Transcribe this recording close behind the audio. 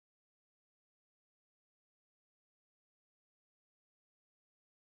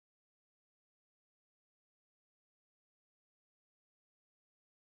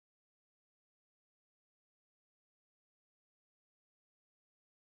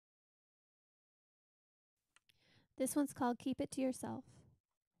This one's called Keep It to Yourself.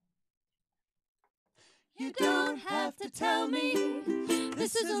 You don't have to tell me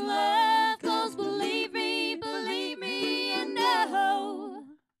this isn't love, 'cause believe me, and no.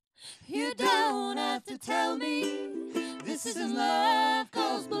 You don't have to tell me this isn't love,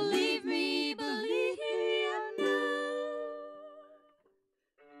 'cause believe me, and no.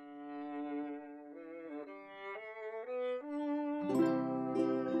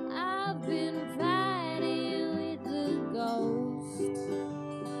 I've been fighting with the ghost,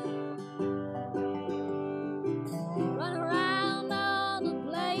 run around all the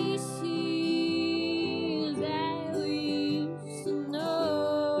places that we used to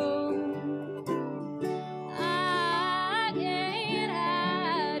know. I can't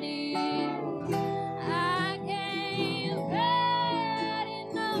hide it, I can't hide it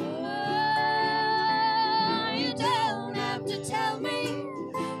no more. You don't have to tell me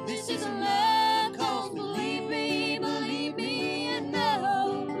this isn't love, 'cause believe me, and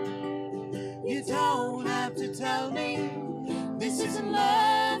no. You don't have to tell me this isn't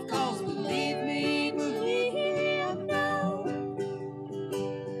love, 'cause believe me, and no.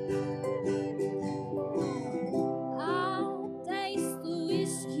 I'll taste the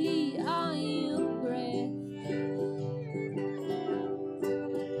whiskey on your breath.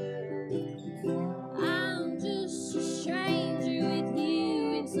 I'm just a stranger with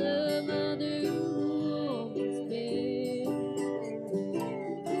you in some other woman's bed.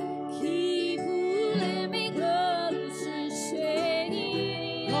 Keep pulling me closer, saying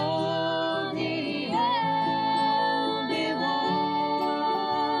you're the only one.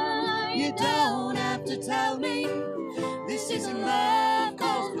 You don't have to tell me this isn't love.